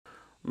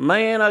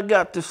Man, I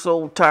got this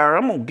old tire.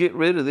 I'm gonna get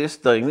rid of this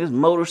thing, this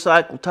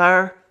motorcycle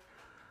tire.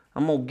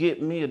 I'm gonna get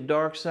me a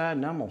dark side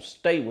and I'm gonna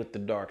stay with the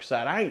dark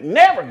side. I ain't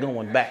never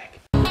going back.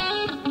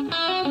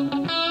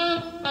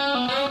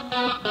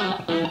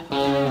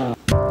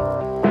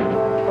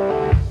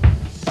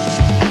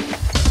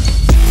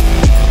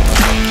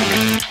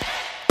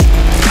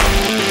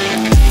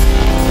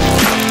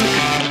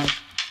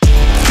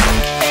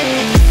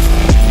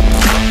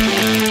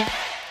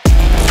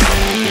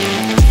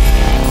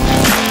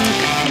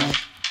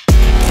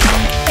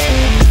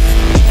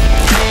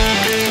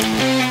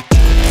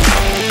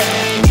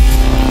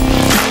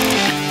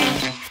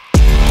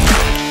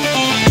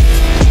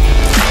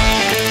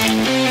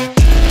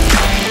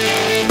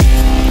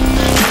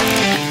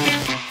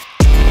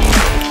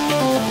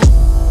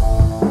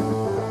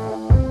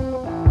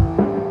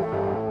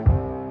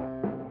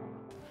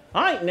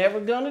 I ain't never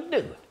gonna do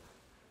it.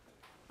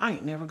 I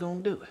ain't never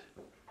gonna do it.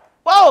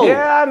 Whoa!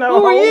 Yeah, I know.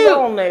 Who are you?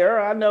 Hold on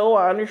there. I know.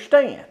 I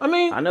understand.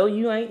 I know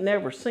you ain't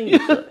never seen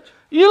such.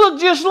 You look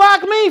just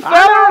like me, fella.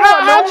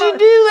 How'd you do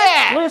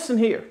that? Listen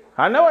here.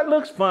 I know it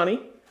looks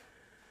funny,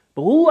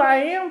 but who I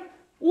am?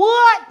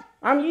 What?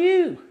 I'm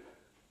you.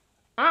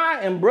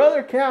 I am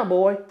Brother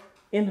Cowboy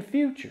in the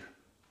future.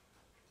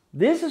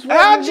 This is what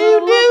How'd you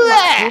do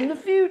that? in the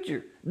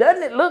future.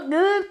 Doesn't it look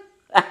good?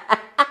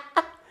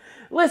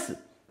 Listen.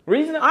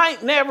 I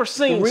ain't never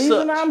seen the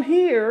reason such. I'm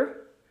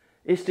here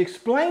is to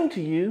explain to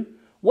you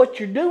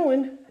what you're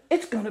doing.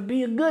 It's going to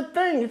be a good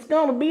thing. It's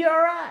going to be all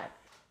right.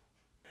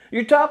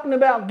 You're talking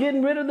about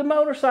getting rid of the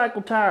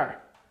motorcycle tire.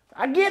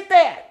 I get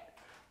that.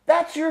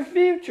 That's your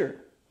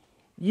future.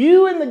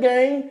 You and the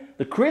gang,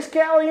 the Chris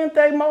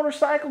Caliente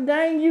motorcycle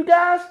gang, you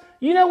guys,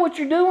 you know what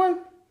you're doing?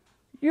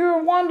 You're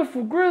a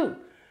wonderful group.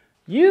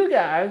 You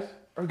guys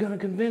are going to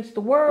convince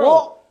the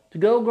world to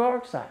go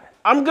dark side.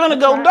 I'm going to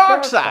go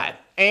dark side.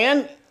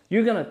 And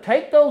you're going to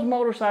take those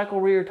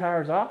motorcycle rear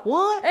tires off.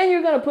 What? And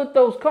you're going to put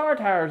those car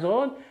tires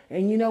on.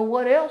 And you know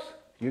what else?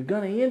 You're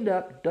going to end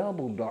up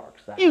double dark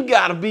side. You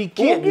got to be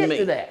kidding me. We'll get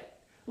to that.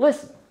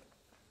 Listen,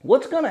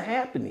 what's going to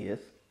happen is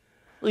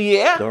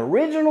the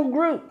original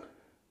group,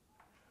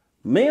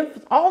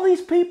 Memphis, all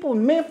these people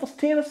in Memphis,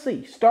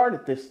 Tennessee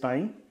started this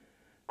thing.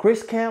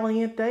 Chris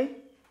Caliente,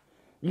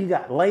 you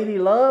got Lady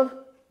Love,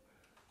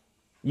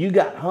 you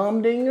got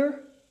Humdinger,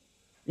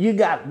 you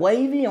got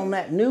Wavy on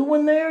that new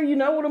one there, you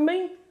know what I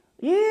mean?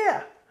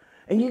 Yeah.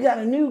 And you got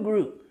a new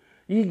group.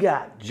 You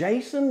got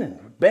Jason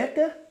and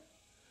Rebecca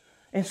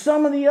and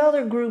some of the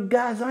other group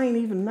guys I ain't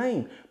even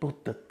named.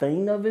 But the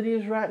thing of it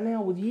is right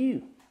now with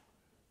you.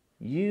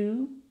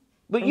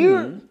 But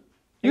you're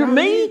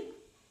me?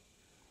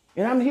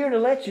 And I'm here to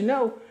let you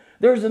know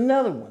there's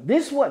another one.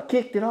 This is what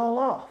kicked it all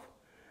off.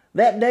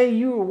 That day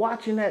you were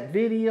watching that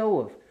video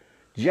of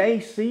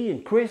JC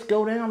and Chris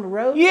go down the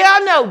road. Yeah, I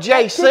know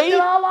JC. I kicked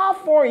it all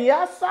off for you.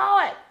 I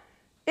saw it.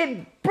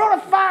 It brought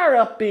a fire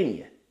up in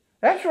you.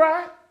 That's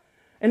right.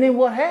 And then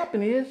what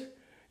happened is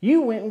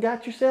you went and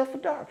got yourself a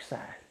dark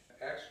side.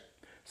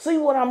 See,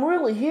 what I'm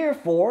really here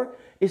for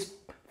is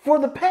for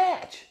the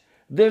patch.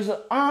 There's an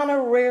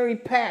honorary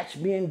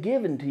patch being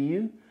given to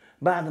you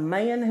by the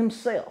man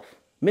himself,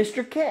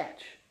 Mr.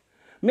 Catch.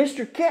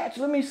 Mr. Catch,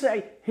 let me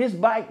say, his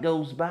bike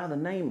goes by the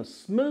name of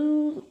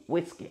Smooth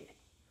Whiskey.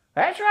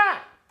 That's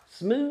right,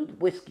 Smooth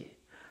Whiskey.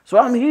 So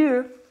I'm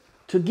here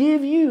to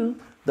give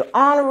you the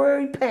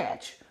honorary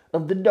patch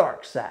of the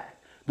dark side.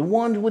 The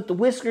ones with the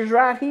whiskers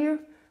right here,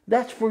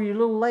 that's for your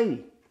little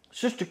lady,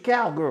 Sister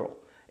Cowgirl.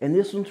 And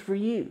this one's for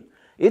you.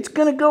 It's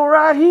going to go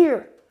right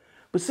here.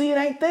 But see, it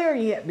ain't there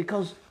yet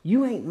because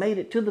you ain't made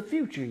it to the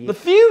future yet. The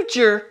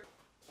future?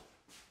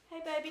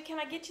 Hey, baby, can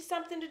I get you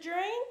something to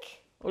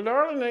drink? Well,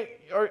 darling,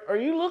 are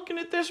you looking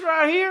at this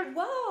right here?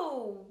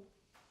 Whoa.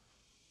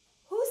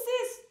 Who's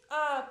this?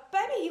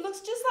 Baby, he looks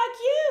just like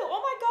you.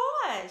 Oh,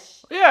 my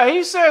gosh. Yeah,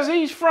 he says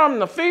he's from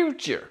the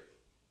future.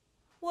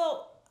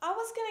 Well, I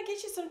was going to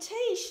get you some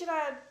tea. Should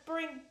I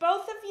bring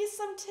both of you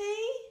some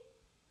tea?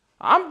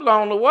 I'm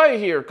blown away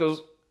here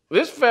because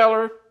this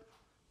feller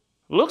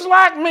looks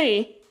like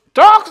me,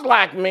 talks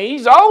like me,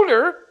 he's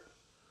older,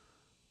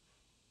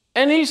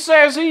 and he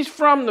says he's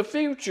from the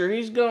future.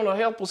 He's going to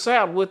help us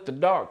out with the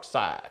dark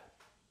side.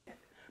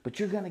 But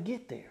you're going to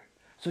get there.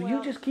 So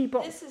you just keep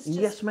on.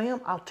 Yes, ma'am.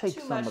 I'll take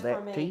some of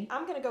that tea.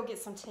 I'm going to go get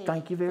some tea.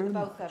 Thank you very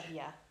much. Both of you.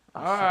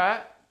 All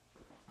right.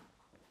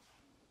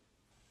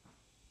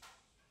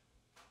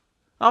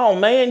 Oh,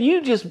 man,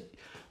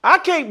 I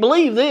can't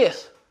believe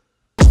this.